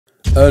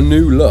A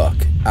new look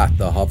at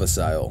the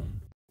Hoversail.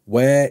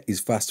 Where is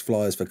Fast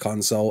Flyers for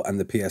console and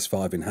the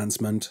PS5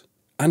 Enhancement?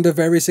 And a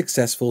very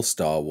successful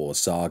Star Wars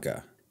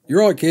saga.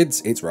 You're right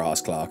kids, it's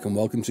Ross Clark and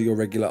welcome to your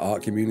regular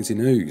ARK community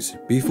news.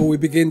 Before we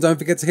begin, don't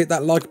forget to hit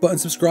that like button,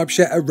 subscribe,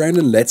 share around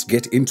and let's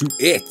get into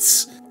it!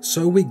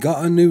 So we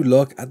got a new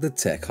look at the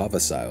tech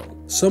Hoversail.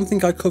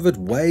 Something I covered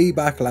way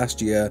back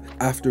last year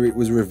after it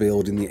was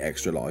revealed in the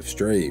Extra Live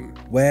stream,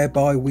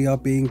 whereby we are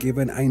being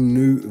given a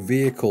new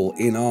vehicle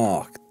in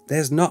ARK.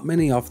 There's not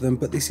many of them,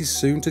 but this is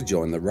soon to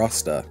join the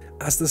roster.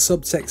 As the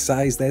subtext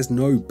says, there's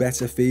no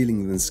better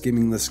feeling than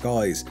skimming the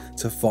skies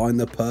to find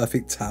the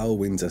perfect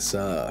tailwind to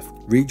surf.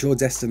 Reach your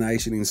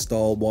destination in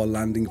style while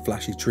landing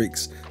flashy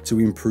tricks to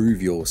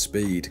improve your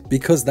speed.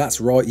 Because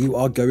that's right, you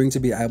are going to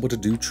be able to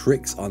do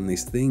tricks on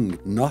this thing,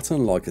 not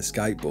unlike a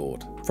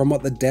skateboard. From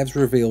what the devs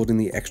revealed in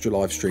the Extra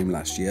Live stream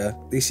last year,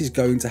 this is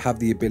going to have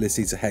the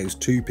ability to house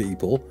two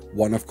people,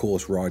 one of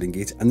course riding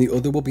it and the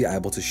other will be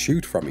able to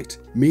shoot from it,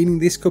 meaning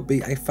this could be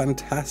a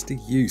fantastic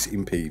use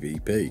in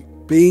PvP.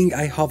 Being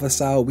a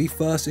Hoversail, we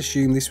first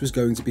assumed this was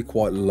going to be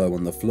quite low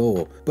on the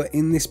floor, but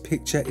in this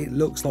picture it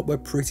looks like we're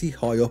pretty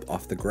high up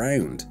off the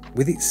ground,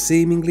 with it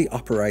seemingly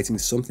operating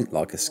something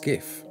like a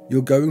skiff.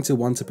 You're going to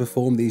want to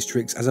perform these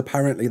tricks as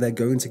apparently they're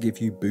going to give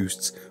you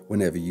boosts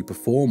whenever you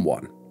perform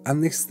one.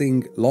 And this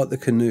thing, like the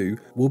canoe,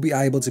 will be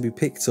able to be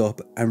picked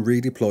up and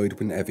redeployed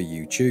whenever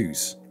you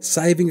choose.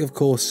 Saving of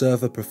course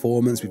server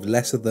performance with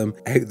less of them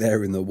out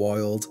there in the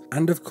wild,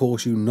 and of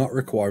course you not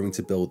requiring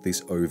to build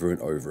this over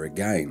and over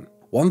again.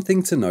 One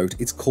thing to note,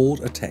 it's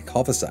called a tech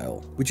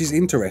Hoversail, which is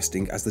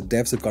interesting as the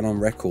devs have gone on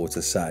record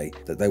to say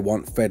that they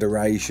want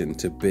Federation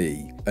to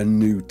be a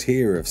new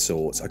tier of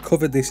sorts. I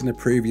covered this in a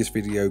previous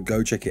video,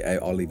 go check it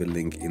out, I'll leave a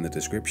link in the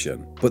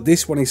description. But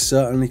this one is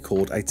certainly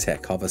called a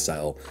tech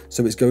Hoversail,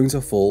 so it's going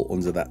to fall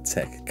under that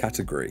tech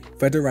category.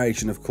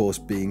 Federation of course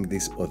being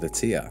this other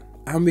tier.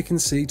 And we can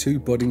see two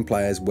budding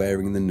players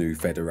wearing the new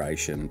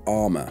Federation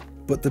armour.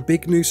 But the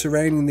big news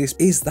surrounding this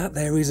is that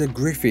there is a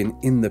Griffin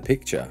in the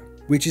picture,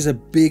 which is a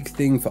big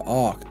thing for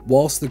ARK.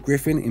 Whilst the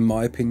Griffin, in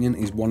my opinion,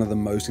 is one of the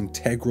most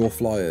integral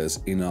flyers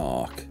in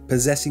ARK,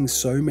 possessing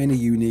so many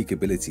unique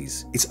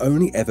abilities, it's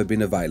only ever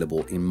been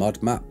available in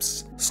mod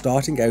maps,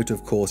 starting out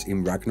of course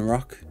in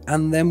Ragnarok,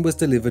 and then was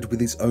delivered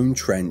with its own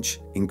trench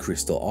in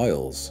Crystal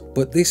Isles.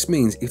 But this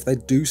means if they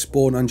do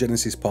spawn on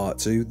Genesis Part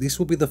 2, this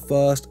will be the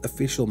first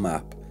official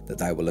map that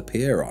they will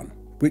appear on,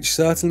 which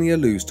certainly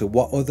alludes to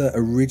what other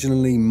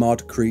originally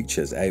mod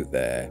creatures out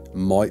there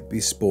might be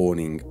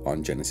spawning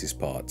on Genesis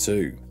Part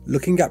 2.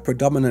 Looking at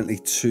predominantly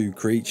two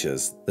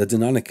creatures, the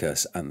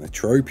Deinonychus and the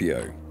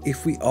Tropio.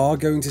 If we are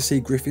going to see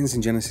Griffins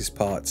in Genesis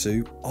Part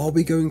 2, are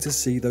we going to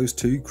see those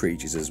two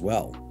creatures as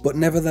well? But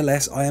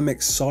nevertheless, I am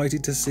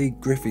excited to see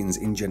Griffins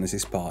in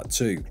Genesis Part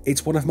 2.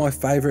 It's one of my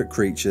favourite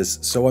creatures,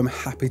 so I'm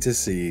happy to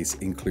see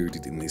it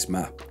included in this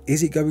map.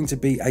 Is it going to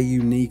be a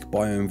unique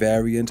biome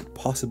variant?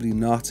 Possibly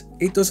not.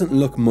 It doesn't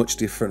look much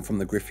different from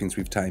the Griffins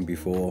we've tamed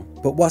before.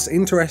 But what's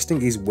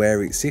interesting is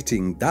where it's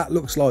sitting. That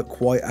looks like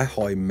quite a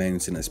high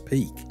mountainous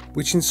peak,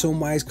 which in some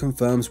ways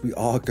confirms we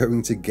are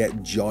going to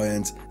get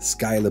giant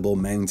scalable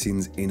mountains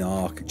in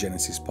ARK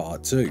Genesis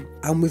Part 2,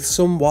 and with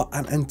somewhat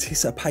an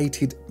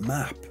anticipated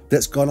map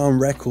that's gone on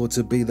record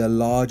to be the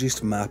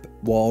largest map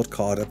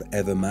wildcard I've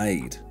ever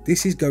made.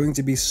 This is going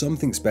to be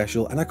something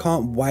special and I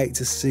can't wait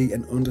to see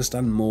and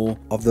understand more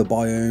of the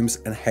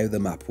biomes and how the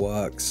map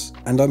works,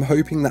 and I'm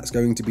hoping that's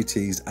going to be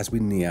teased as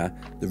we near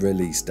the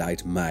release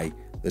date, May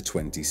the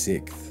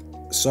 26th.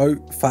 So,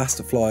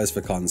 Fast Flyers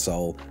for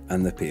console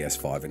and the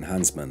PS5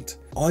 Enhancement.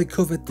 I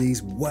covered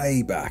these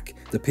way back.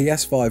 The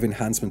PS5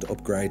 Enhancement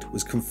upgrade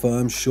was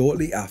confirmed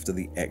shortly after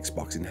the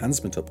Xbox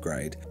Enhancement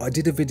upgrade. I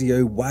did a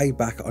video way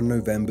back on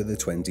November the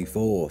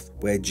 24th,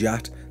 where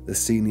Jat, the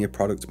senior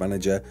product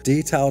manager,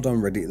 detailed on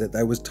Reddit that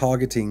they was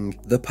targeting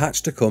the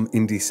patch to come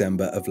in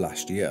December of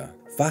last year.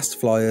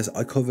 Fast Flyers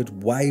I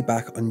covered way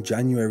back on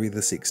January the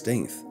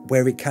 16th,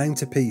 where it came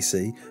to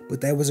PC, but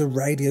there was a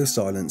radio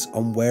silence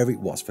on where it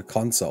was for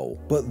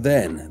console. But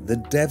then, the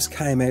devs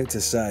came out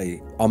to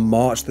say on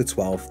March the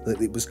 12th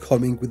that it was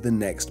coming with the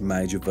next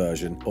major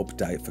version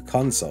update for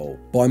console.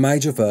 By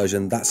major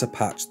version, that's a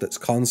patch that's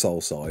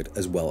console side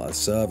as well as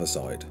server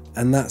side.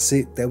 And that's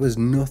it, there was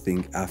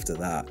nothing after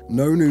that.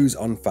 No news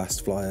on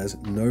Fast Flyers,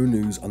 no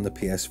news on the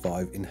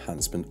PS5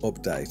 Enhancement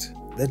update.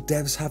 The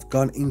devs have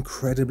gone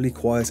incredibly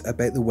quiet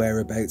about the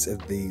whereabouts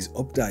of these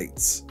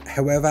updates.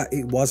 However,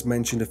 it was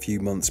mentioned a few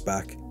months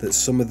back that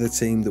some of the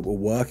team that were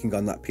working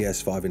on that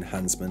PS5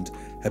 enhancement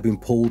had been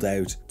pulled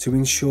out to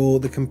ensure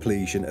the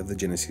completion of the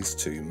Genesis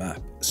 2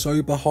 map.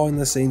 So behind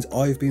the scenes,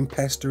 I've been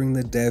pestering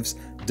the devs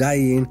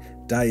day in,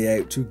 day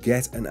out to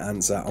get an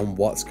answer on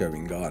what's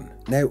going on.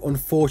 Now,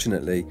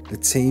 unfortunately, the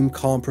team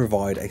can't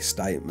provide a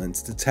statement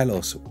to tell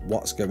us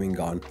what's going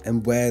on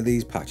and where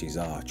these patches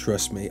are.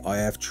 Trust me, I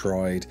have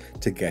tried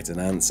to get an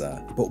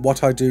answer. But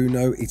what I do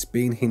know, it's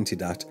been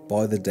hinted at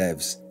by the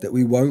devs that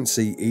we won't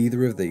see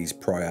either of these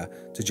prior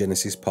to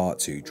Genesis Part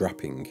 2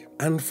 dropping.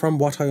 And from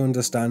what I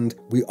understand,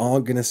 we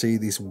aren't going to see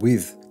this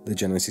with the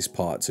Genesis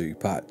Part 2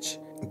 patch.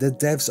 The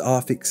devs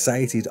are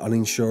fixated on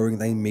ensuring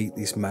they meet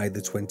this May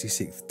the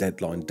 26th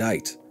deadline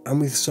date. And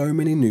with so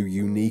many new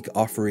unique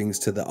offerings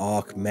to the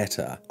ARK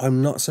meta,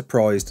 I'm not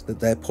surprised that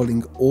they're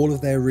pulling all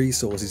of their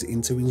resources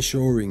into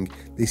ensuring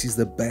this is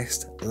the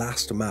best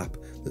last map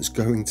that's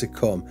going to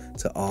come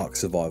to ARK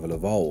Survival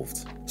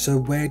Evolved. So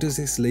where does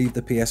this leave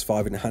the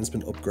PS5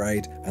 Enhancement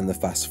upgrade and the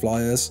fast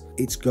flyers?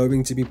 It's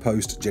going to be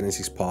post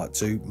Genesis Part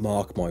 2,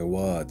 mark my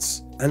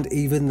words. And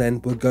even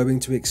then, we're going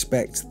to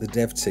expect the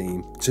dev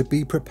team to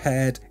be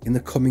prepared in the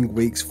coming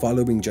weeks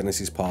following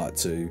Genesis Part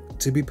 2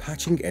 to be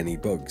patching any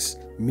bugs,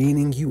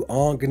 meaning you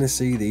aren't going to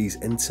see these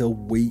until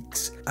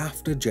weeks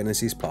after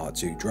Genesis Part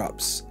 2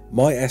 drops.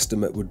 My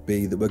estimate would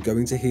be that we're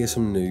going to hear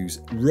some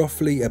news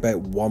roughly about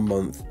 1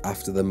 month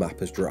after the map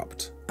has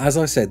dropped. As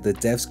I said, the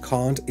devs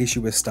can't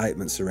issue a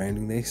statement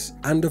surrounding this,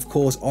 and of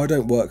course I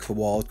don't work for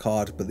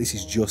Wildcard, but this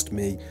is just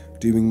me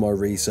doing my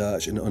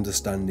research and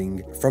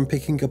understanding from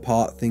picking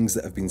apart things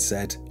that have been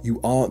said.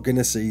 You aren't going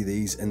to see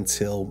these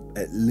until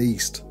at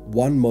least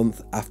 1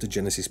 month after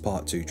Genesis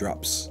Part 2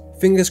 drops.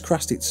 Fingers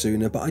crossed it's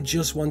sooner, but I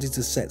just wanted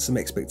to set some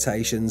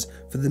expectations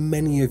for the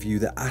many of you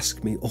that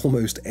ask me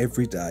almost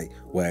every day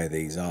where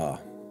these are.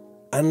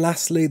 And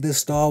lastly, the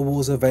Star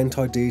Wars event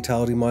I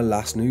detailed in my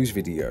last news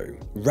video,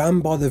 ran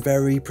by the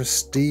very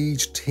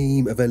prestige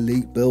team of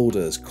elite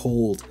builders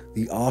called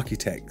the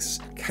Architects,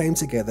 came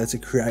together to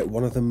create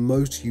one of the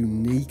most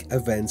unique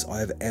events I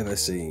have ever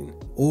seen.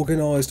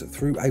 Organised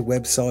through a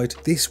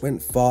website, this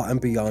went far and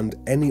beyond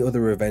any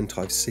other event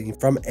I've seen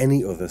from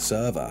any other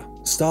server.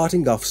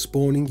 Starting off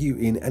spawning you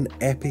in an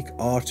epic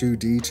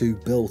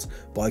R2-D2 built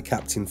by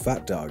Captain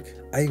Fat Dog,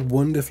 a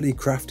wonderfully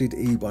crafted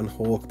Ebon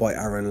Hawk by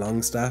Aaron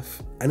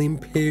Longstaff, an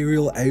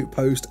Imperial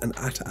Outpost and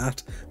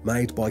AT-AT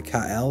made by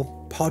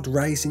KL, pod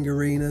racing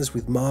arenas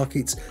with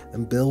markets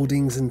and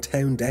buildings and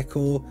town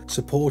decor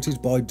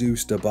supported by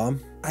Deuce the Bomb,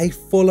 a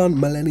full-on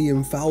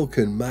Millennium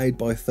Falcon made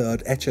by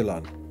Third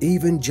Echelon,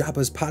 even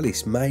Jabba's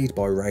Palace made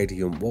by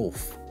Radiant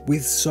Wolf.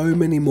 With so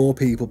many more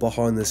people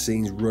behind the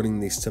scenes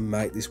running this to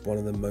make this one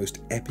of the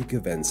most epic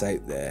events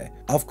out there,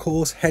 of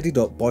course headed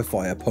up by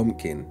Fire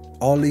Pumpkin.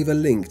 I'll leave a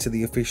link to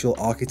the official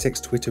Architects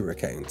Twitter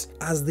account,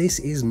 as this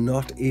is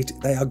not it.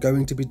 They are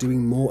going to be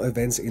doing more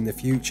events in the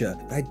future.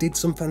 They did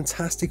some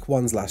fantastic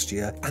ones last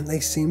year and they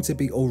seem to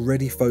be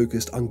already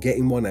focused on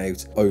getting one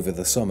out over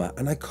the summer,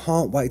 and I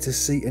can't wait to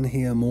see and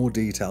hear more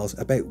details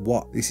about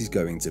what this is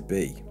going to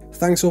be.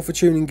 Thanks all for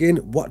tuning in.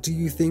 What do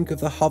you think of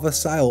the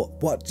Hoversail?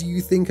 What do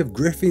you think of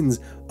Griffins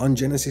on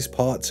Genesis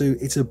Part 2?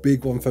 It's a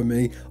big one for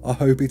me. I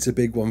hope it's a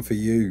big one for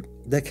you.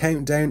 The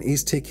countdown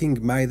is ticking.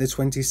 May the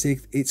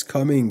 26th, it's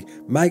coming.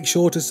 Make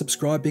sure to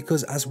subscribe,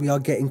 because as we are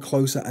getting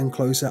closer and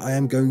closer, I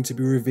am going to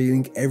be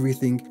revealing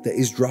everything that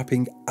is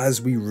dropping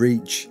as we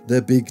reach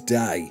the big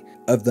day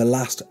of the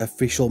last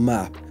official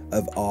map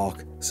of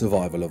ARK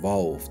Survival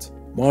Evolved.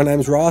 My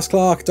name's Ras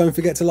Clark. Don't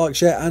forget to like,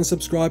 share and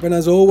subscribe, and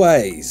as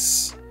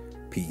always,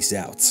 peace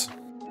out.